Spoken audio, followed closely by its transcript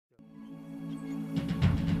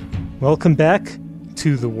Welcome back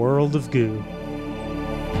to the world of goo.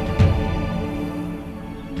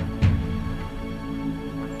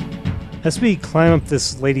 As we climb up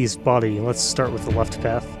this lady's body, let's start with the left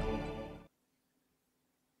path.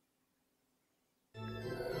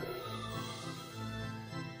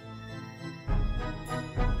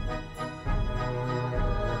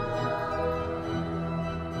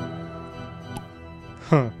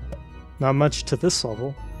 Huh. Not much to this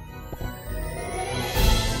level.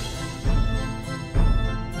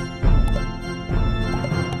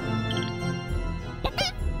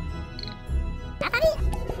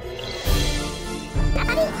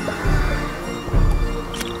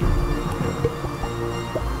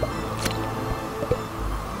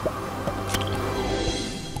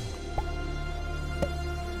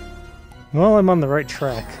 Well, I'm on the right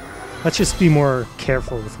track. Let's just be more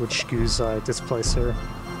careful with which goos I displace her.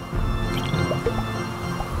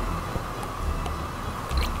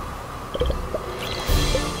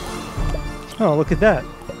 Oh, look at that.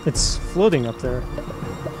 It's floating up there.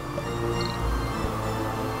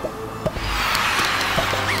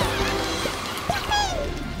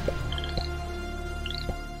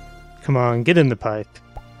 Come on, get in the pipe.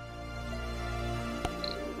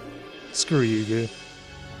 Screw you, goo.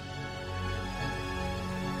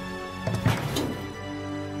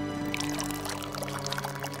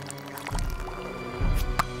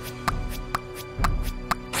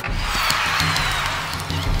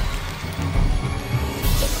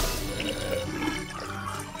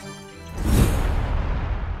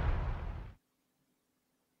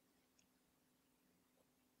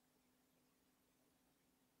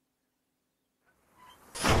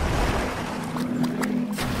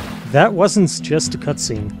 That wasn't just a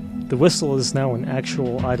cutscene. The whistle is now an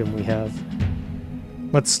actual item we have.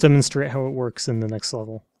 Let's demonstrate how it works in the next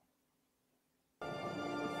level.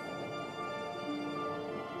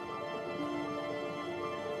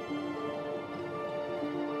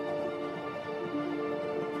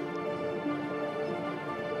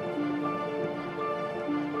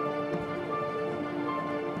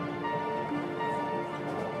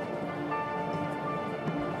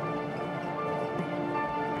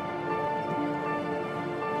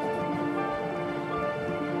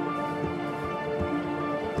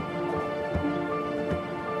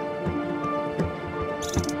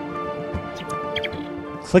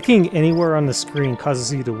 Clicking anywhere on the screen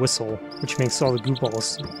causes you to whistle, which makes all the goo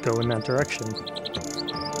balls go in that direction.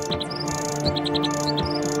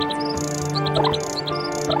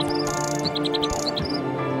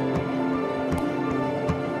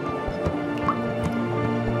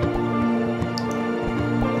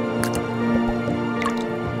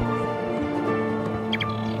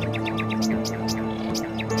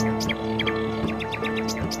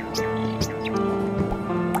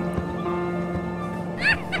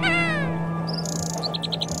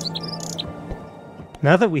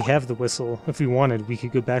 Now that we have the whistle, if we wanted, we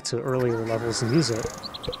could go back to earlier levels and use it.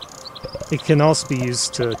 It can also be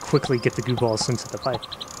used to quickly get the goo balls into the pipe.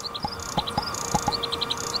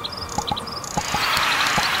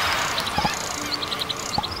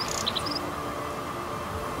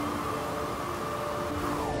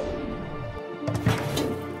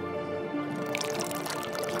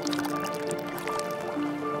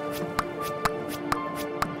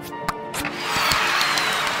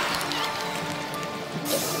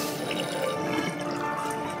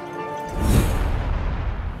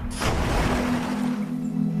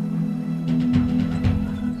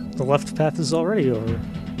 The left path is already over.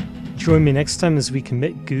 Join me next time as we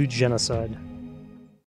commit goo genocide.